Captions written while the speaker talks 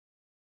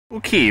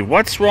Okay,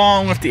 what's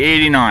wrong with the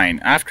 89?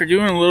 After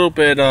doing a little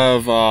bit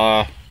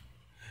of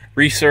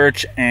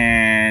research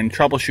and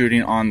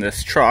troubleshooting on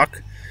this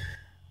truck,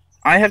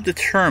 I have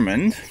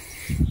determined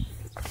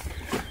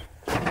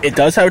it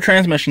does have a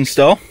transmission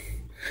still.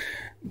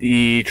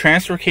 The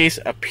transfer case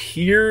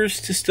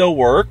appears to still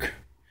work,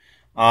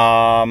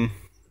 but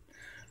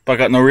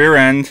got no rear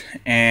end,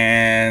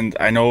 and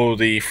I know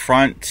the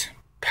front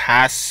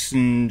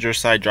passenger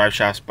side drive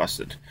shaft's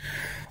busted.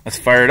 Let's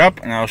fire it up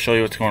and I'll show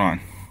you what's going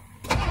on.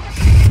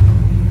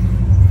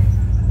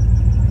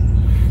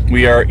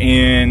 We are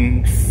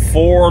in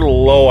 4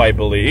 low, I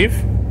believe.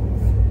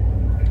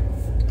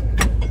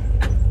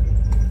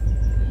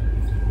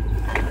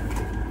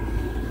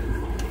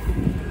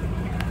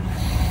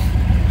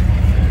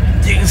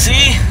 As you can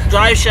see,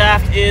 drive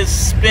shaft is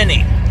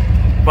spinning,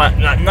 but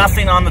got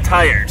nothing on the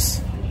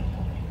tires.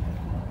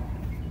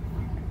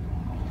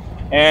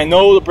 And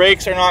no, the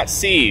brakes are not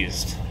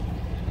seized.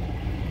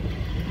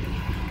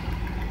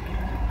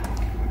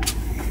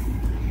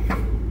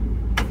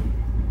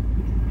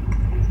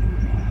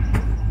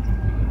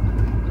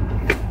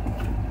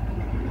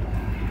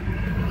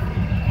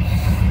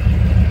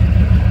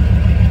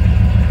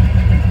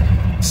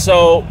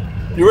 So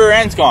the rear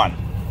end's gone.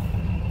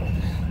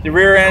 The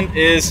rear end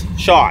is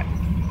shot,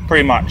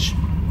 pretty much.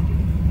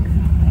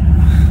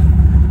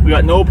 We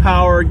got no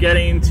power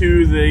getting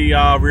to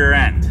the rear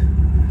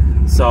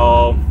end.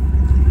 So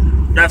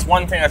that's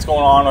one thing that's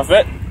going on with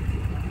it.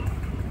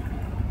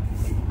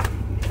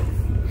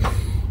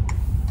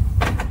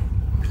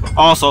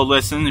 Also,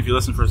 listen, if you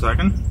listen for a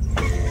second,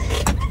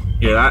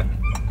 hear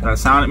that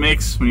sound it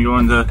makes when you go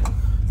into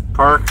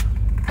park.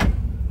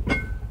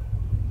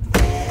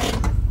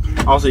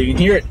 Also, you can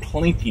hear it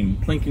clinking,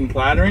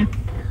 clattering.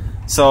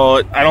 So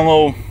I don't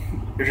know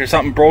if there's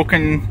something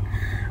broken,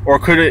 or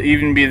could it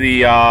even be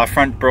the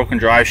front broken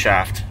drive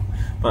shaft.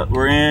 But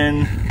we're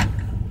in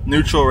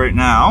neutral right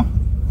now.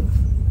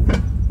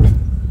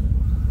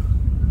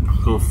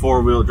 Go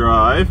 4-wheel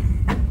drive.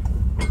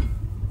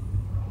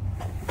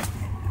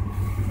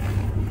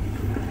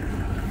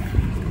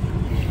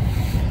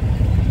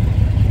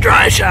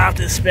 Drive shaft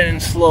is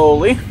spinning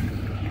slowly.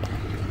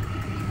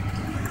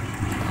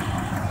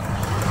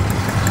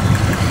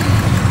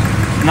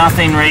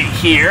 Nothing right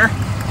here.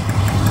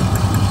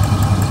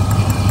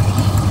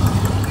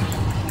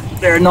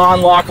 They're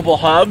non-lockable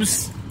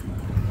hubs.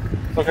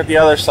 Look at the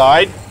other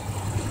side.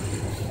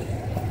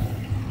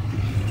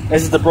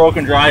 This is the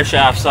broken drive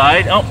shaft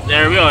side. Oh,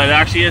 there we go. It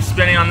actually is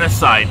spinning on this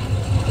side.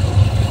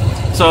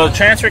 So the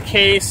transfer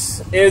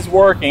case is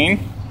working,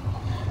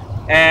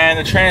 and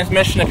the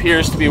transmission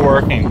appears to be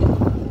working.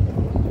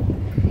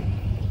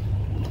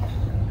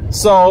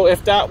 So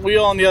if that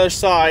wheel on the other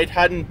side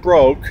hadn't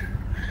broke,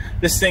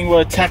 this thing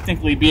would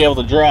technically be able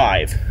to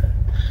drive.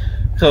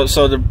 So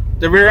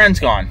the rear end's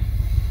gone.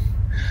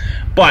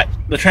 But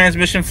the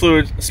transmission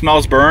fluid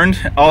smells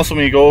burned. Also,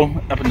 when you go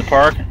up in the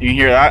park, you can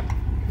hear that.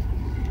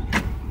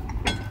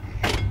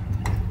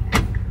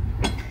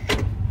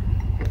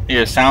 You hear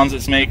the sounds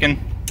it's making.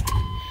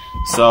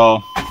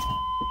 So,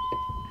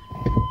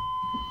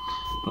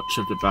 let's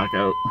shift it back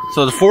out.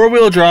 So the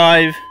 4-wheel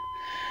drive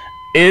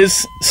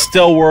is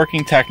still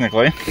working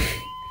technically.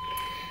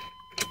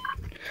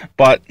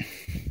 But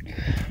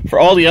for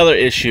all the other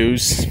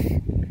issues,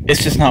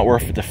 it's just not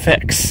worth it to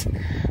fix.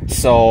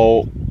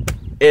 So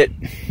it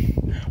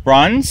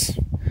runs,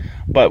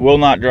 but will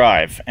not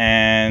drive.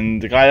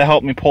 And the guy that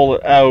helped me pull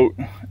it out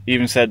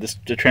even said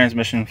the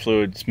transmission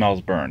fluid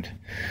smells burned.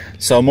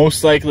 So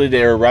most likely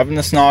they were revving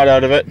the snot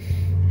out of it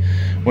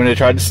when they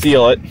tried to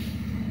steal it,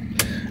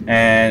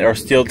 or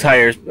steal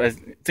tires. I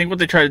think what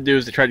they tried to do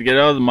is they tried to get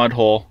out of the mud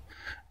hole,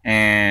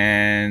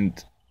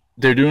 and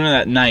they're doing it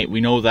at night.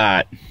 We know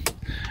that.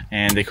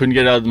 And they couldn't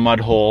get out of the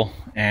mud hole,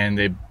 and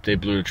they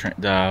blew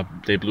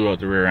out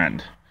the rear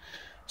end.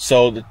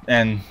 So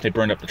and they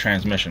burned up the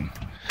transmission.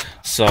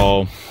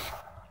 So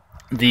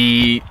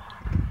the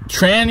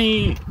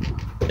tranny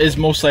is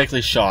most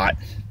likely shot,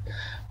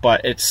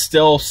 but it's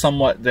still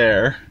somewhat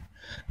there.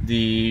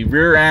 The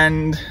rear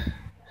end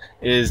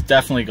is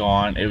definitely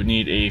gone. It would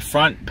need a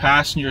front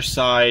passenger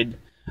side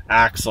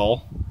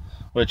axle,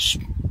 which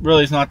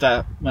really is not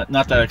that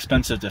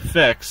expensive to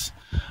fix.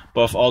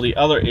 But with all the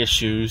other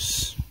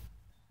issues,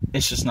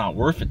 it's just not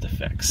worth it to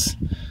fix.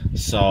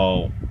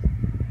 So,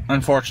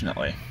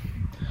 unfortunately,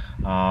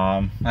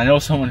 I know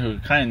someone who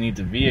kind of needs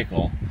a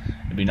vehicle.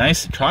 It'd be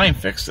nice to try and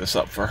fix this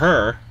up for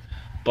her,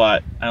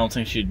 but I don't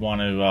think she'd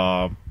want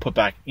to put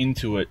back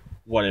into it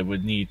what it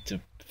would need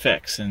to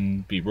fix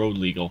and be road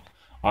legal.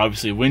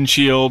 Obviously,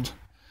 windshield,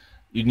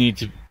 you need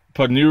to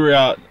put a new,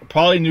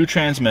 probably new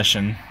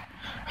transmission.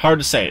 Hard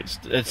to say.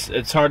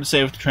 It's hard to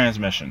say with the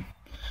transmission.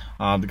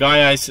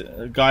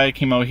 The guy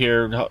came out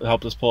here,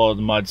 helped us pull out of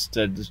the mud,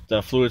 said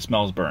the fluid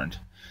smells burned.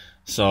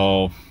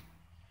 So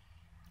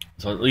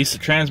at least the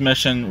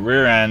transmission,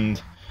 rear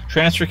end,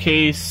 transfer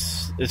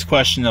case is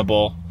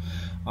questionable.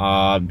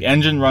 The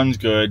engine runs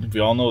good. We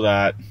all know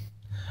that.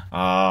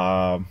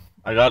 I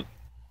got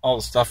all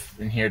the stuff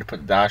in here to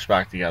put the dash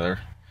back together.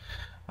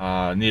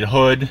 Need a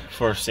hood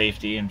for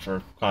safety and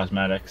for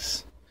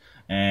cosmetics,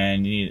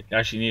 and you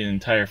actually need an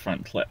entire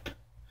front clip.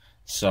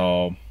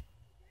 So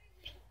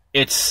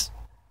it's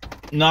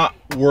not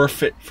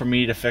worth it for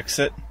me to fix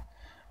it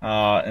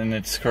in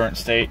its current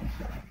state.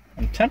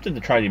 I'm tempted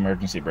to try the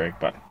emergency brake,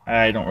 but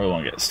I don't really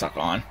want to get it stuck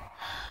on.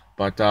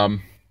 But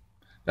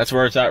that's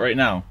where it's at right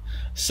now.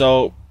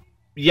 So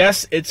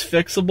yes, it's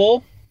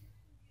fixable,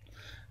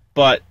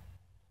 but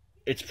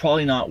it's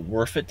probably not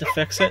worth it to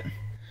fix it.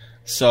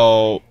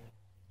 So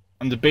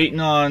I'm debating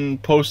on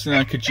posting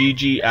on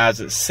Kijiji as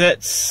it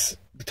sits.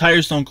 The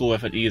tires don't go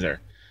with it either.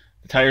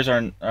 The tires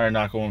are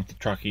not going with the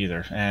truck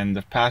either, and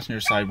the passenger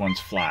side one's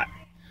flat.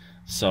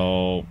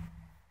 So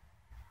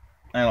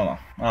I don't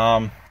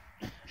know.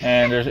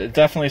 And there's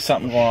definitely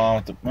something going on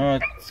with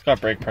the. It's got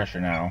brake pressure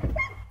now,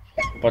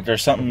 but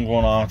there's something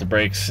going on with the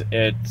brakes.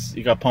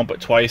 You got to pump it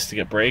twice to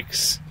get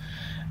brakes.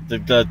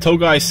 The tow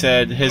guy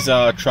said his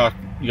truck,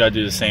 you got to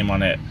do the same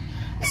on it.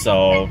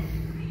 So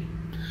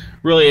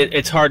really,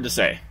 it's hard to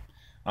say.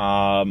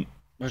 To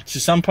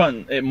some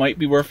point, it might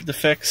be worth it to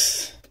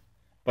fix,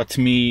 but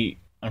to me,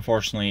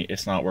 unfortunately,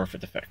 it's not worth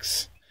it to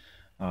fix.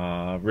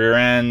 Rear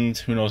end,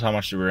 who knows how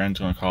much the rear end's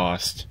going to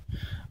cost?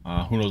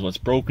 Who knows what's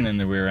broken in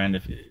the rear end?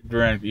 If the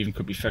rear end even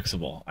could be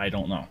fixable, I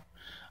don't know.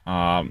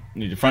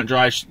 Need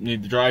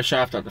the drive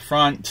shaft at the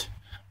front,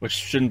 which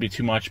shouldn't be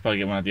too much. Probably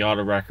get one of the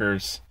auto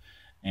wreckers,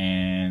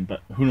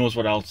 but who knows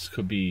what else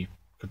could be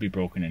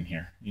broken in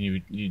here? You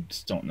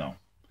just don't know.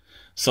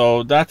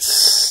 So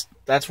that's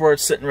where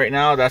it's sitting right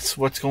now. That's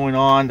what's going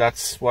on.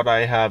 That's what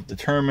I have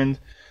determined.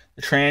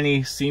 The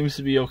tranny seems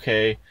to be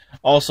okay.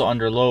 Also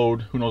under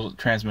load, who knows what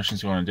the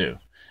transmission's going to do.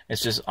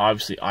 It's just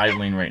obviously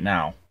idling right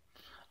now.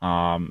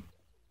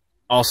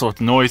 Also with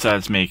the noise that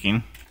it's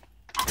making.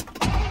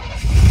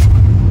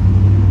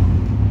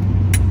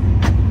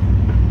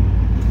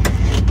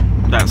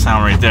 That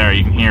sound right there,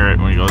 you can hear it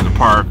when you go to the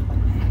park.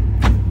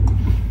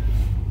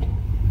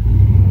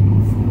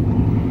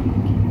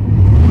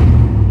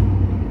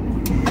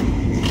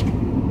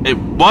 It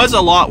was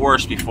a lot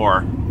worse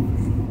before.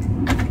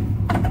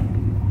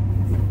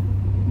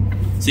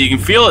 So you can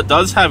feel it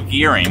does have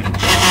gearing.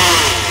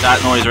 That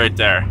noise right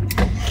there.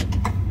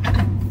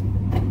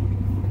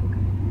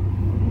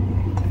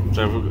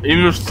 So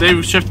even if say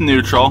we shift to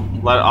neutral,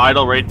 let it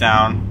idle right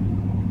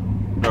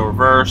down, go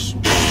reverse.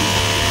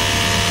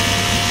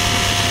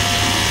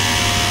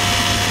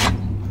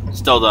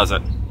 Still does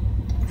it.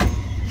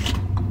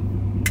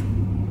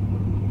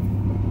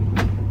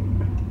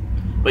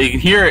 But you can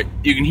hear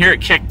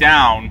it kick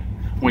down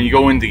when you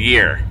go into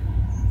gear.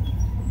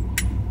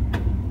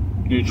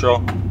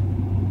 Neutral.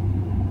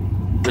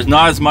 There's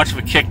not as much of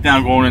a kick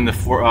down going into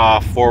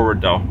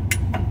forward though.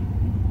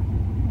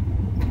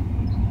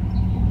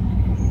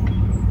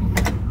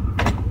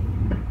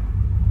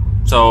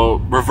 So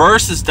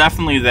reverse is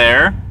definitely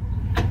there,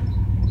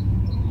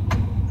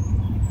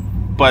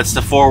 but it's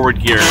the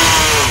forward gears.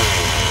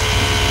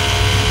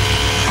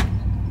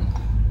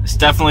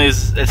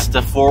 It's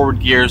the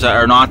forward gears that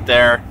are not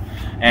there,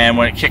 and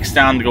when it kicks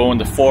down to go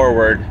into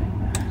forward,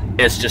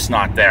 it's just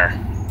not there.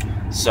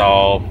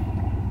 So,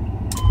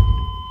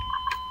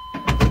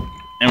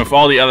 and with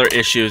all the other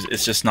issues,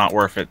 it's just not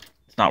worth it.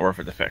 It's not worth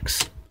it to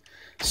fix.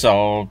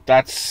 So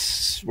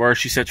that's where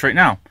she sits right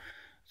now.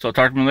 So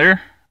talk to me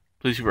later.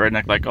 Please keep it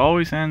redneck like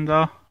always, and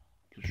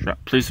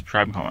please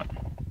subscribe and comment.